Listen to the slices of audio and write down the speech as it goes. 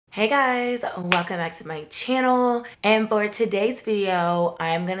Hey guys, welcome back to my channel. And for today's video,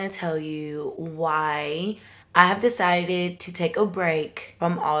 I'm gonna tell you why I have decided to take a break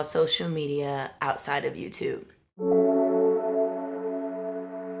from all social media outside of YouTube.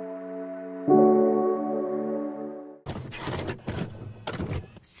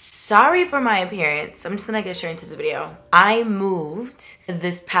 Sorry for my appearance. I'm just gonna get straight into this video. I moved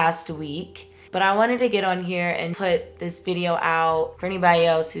this past week, but I wanted to get on here and put this video out for anybody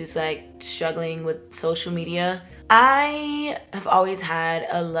else who's like struggling with social media. I have always had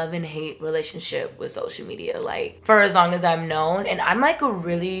a love and hate relationship with social media, like for as long as I've known. And I'm like a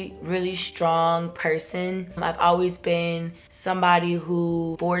really strong person. I've always been somebody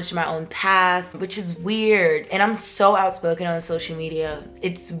who forged my own path, which is weird. And I'm so outspoken on social media.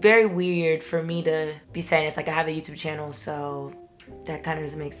 It's very weird for me to be saying this. Like, I have a YouTube channel, so that kind of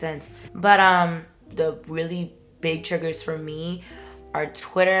doesn't make sense. But the really big triggers for me are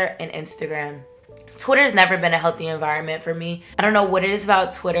Twitter and Instagram. Twitter's never been a healthy environment for me. I don't know what it is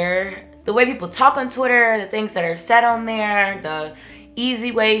about Twitter. The way people talk on Twitter, the things that are said on there, the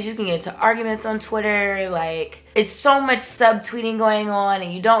easy ways you can get into arguments on Twitter. Like, it's so much subtweeting going on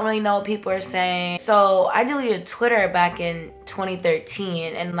and you don't really know what people are saying. So I deleted Twitter back in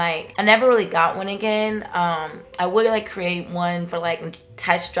 2013 and like I never really got one again. I would like create one for like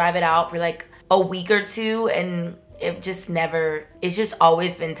test drive it out for like a week or two, and it just never, it's just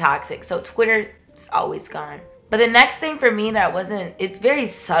always been toxic. So Twitter is always gone. But the next thing for me that wasn't, it's very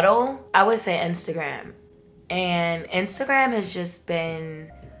subtle, I would say Instagram. And Instagram has just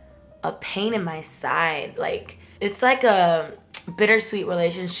been a pain in my side. Like, it's like a bittersweet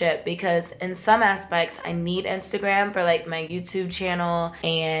relationship because in some aspects I need Instagram for like my YouTube channel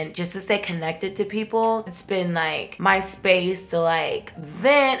and just to stay connected to people. It's been like my space to like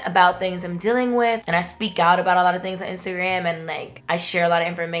vent about things I'm dealing with, and I speak out about a lot of things on Instagram and like I share a lot of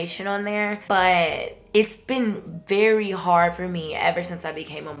information on there. But it's been very hard for me ever since I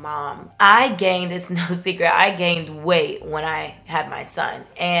became a mom. I gained, it's no secret, I gained weight when I had my son.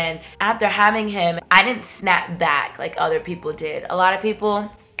 And after having him, I didn't snap back like other people did. A lot of people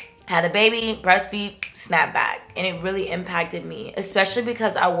had a baby, breastfeed, snap back. And it really impacted me, especially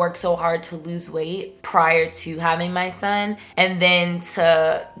because I worked so hard to lose weight prior to having my son. And then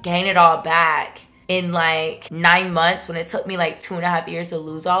to gain it all back in like 9 months when it took me like 2.5 years to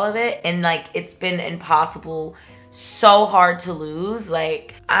lose all of it. And like, it's been impossible, so hard to lose.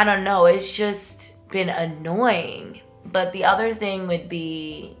 Like, I don't know, it's just been annoying. But the other thing would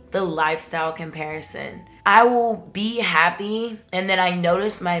be the lifestyle comparison. I will be happy and then I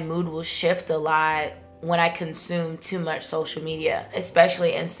notice my mood will shift a lot when I consume too much social media,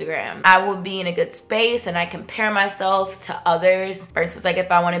 especially Instagram. I will be in a good space and I compare myself to others. For instance, like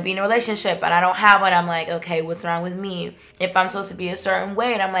if I want to be in a relationship and I don't have one, I'm like, okay, what's wrong with me? If I'm supposed to be a certain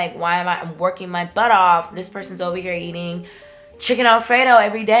way and I'm like, why am I'm working my butt off? This person's over here eating chicken Alfredo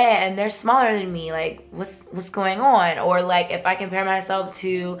every day and they're smaller than me. Like, what's going on? Or like if I compare myself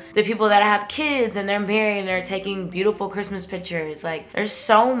to the people that have kids and they're married and they're taking beautiful Christmas pictures. Like, there's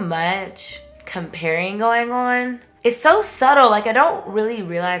so much comparing going on. It's so subtle. Like, I don't really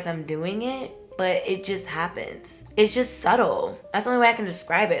realize I'm doing it, but it just happens. It's just subtle. That's the only way I can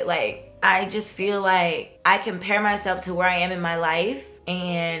describe it. Like, I just feel like I compare myself to where I am in my life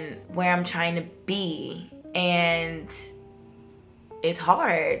and where I'm trying to be, and it's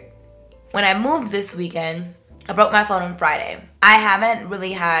hard. When I moved this weekend, I broke my phone on Friday. I haven't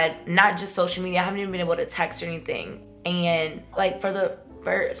really had, not just social media, I haven't even been able to text or anything. And like for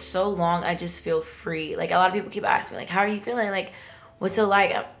so long, I just feel free. Like, a lot of people keep asking me, like, how are you feeling? Like, what's it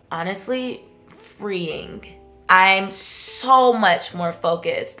like? Honestly, freeing. I'm so much more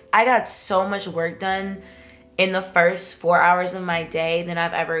focused. I got so much work done in the first 4 hours of my day than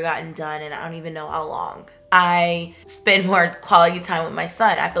I've ever gotten done, and I don't even know how long. I spend more quality time with my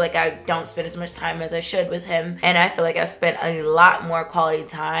son. I feel like I don't spend as much time as I should with him, and I feel like I spent a lot more quality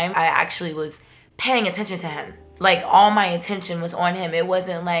time. I actually was paying attention to him. Like, all my attention was on him. It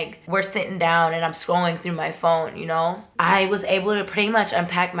wasn't like we're sitting down and I'm scrolling through my phone, you know? I was able to pretty much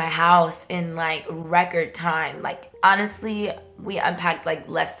unpack my house in like record time. Like, honestly, we unpacked like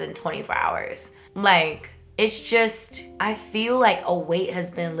less than 24 hours. Like, it's just, I feel like a weight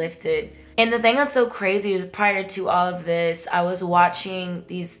has been lifted. And the thing that's so crazy is prior to all of this, I was watching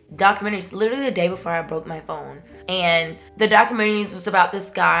these documentaries literally the day before I broke my phone. And the documentaries was about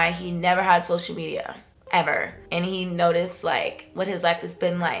this guy. He never had social media, ever. And he noticed like what his life has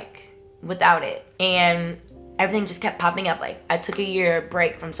been like without it. And everything just kept popping up. Like, I took a year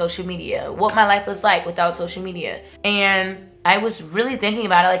break from social media, what my life was like without social media. And I was really thinking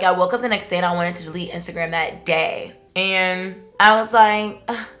about it. Like, I woke up the next day and I wanted to delete Instagram that day. And I was like,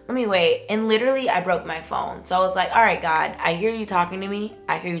 let me wait. And literally I broke my phone. So I was like, all right, God, I hear you talking to me.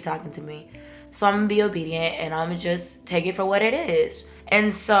 I hear you talking to me. So I'm gonna be obedient and I'm gonna just take it for what it is.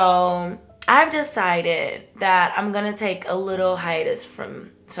 And so I've decided that I'm gonna take a little hiatus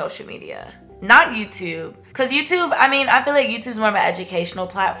from social media. Not YouTube. Because YouTube, I mean, I feel like YouTube's more of an educational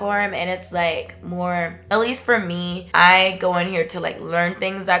platform, and it's like more, at least for me, I go in here to like learn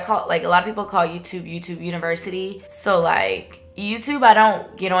things. I call, like a lot of people call YouTube University. So like YouTube, I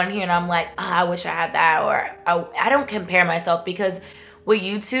don't get on here and I'm like, oh, I wish I had that, or I don't compare myself, because with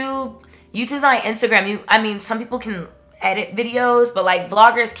YouTube's on Instagram. I mean, some people can edit videos, but like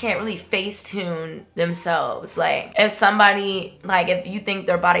vloggers can't really Facetune themselves. Like if somebody, like if you think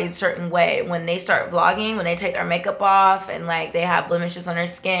their body is a certain way, when they start vlogging, when they take their makeup off and like they have blemishes on their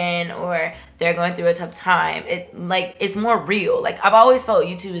skin or they're going through a tough time, it's more real. Like I've always felt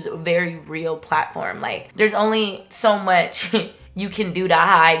YouTube is a very real platform. Like there's only so much you can do to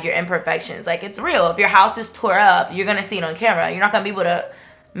hide your imperfections. Like it's real. If your house is tore up, you're gonna see it on camera. You're not gonna be able to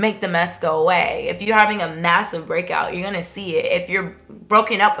make the mess go away. If you're having a massive breakout, you're gonna see it. If you're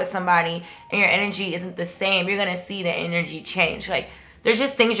broken up with somebody and your energy isn't the same, you're gonna see the energy change. Like there's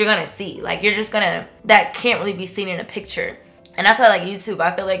just things you're gonna see. Like you're just gonna, that can't really be seen in a picture. And that's why I like YouTube.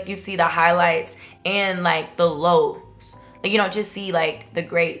 I feel like you see the highlights and like the lows. Like you don't just see like the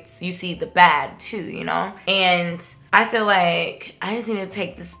greats, you see the bad too, you know? And I feel like I just need to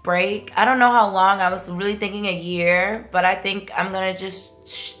take this break. I don't know how long. I was really thinking a year, but I think I'm gonna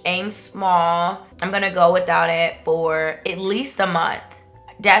just aim small. I'm gonna go without it for at least a month,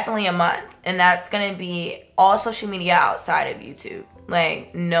 definitely a month. And that's gonna be all social media outside of YouTube.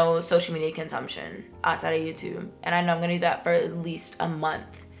 Like no social media consumption outside of YouTube. And I know I'm gonna do that for at least a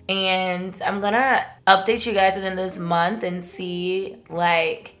month. And I'm gonna update you guys within this month and see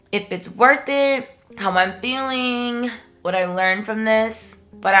like if it's worth it, how I'm feeling, what I learned from this.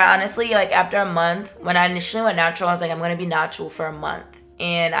 But I honestly, like after a month, when I initially went natural, I was like, I'm gonna be natural for a month.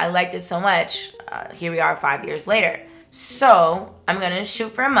 And I liked it so much. Here we are 5 years later. So I'm gonna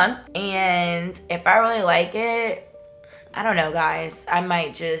shoot for a month. And if I really like it, I don't know guys, I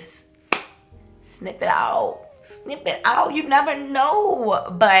might just snip it out. Snip it out, you never know.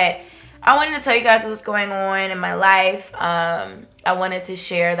 But I wanted to tell you guys what's going on in my life. I wanted to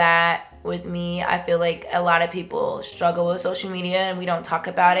share that with me. I feel like a lot of people struggle with social media and we don't talk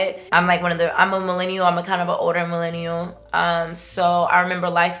about it. I'm like I'm a millennial. I'm a kind of an older millennial. So I remember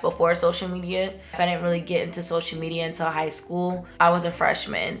life before social media. I didn't really get into social media until high school. I was a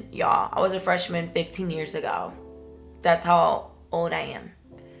freshman, y'all. I was a freshman 15 years ago. That's how old I am.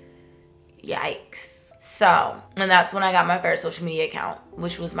 Yikes. So, and that's when I got my first social media account,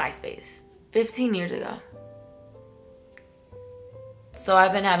 which was MySpace. 15 years ago. So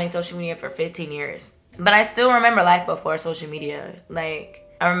I've been having social media for 15 years. But I still remember life before social media. Like,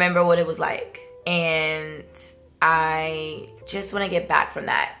 I remember what it was like. And I just want to get back from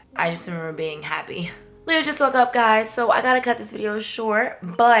that. I just remember being happy. Leo just woke up, guys, so I gotta cut this video short.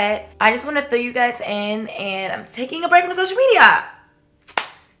 But I just want to fill you guys in, and I'm taking a break from social media.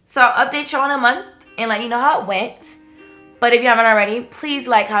 So I'll update y'all in a month and let you know how it went. But if you haven't already, please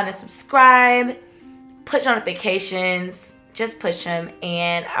like, comment, and subscribe. Push notifications. Just push them,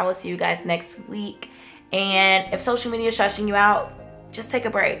 and I will see you guys next week. And if social media is stressing you out, just take a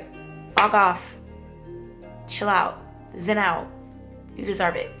break. Log off. Chill out. Zen out. You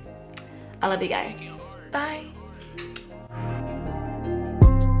deserve it. I love you guys. Bye.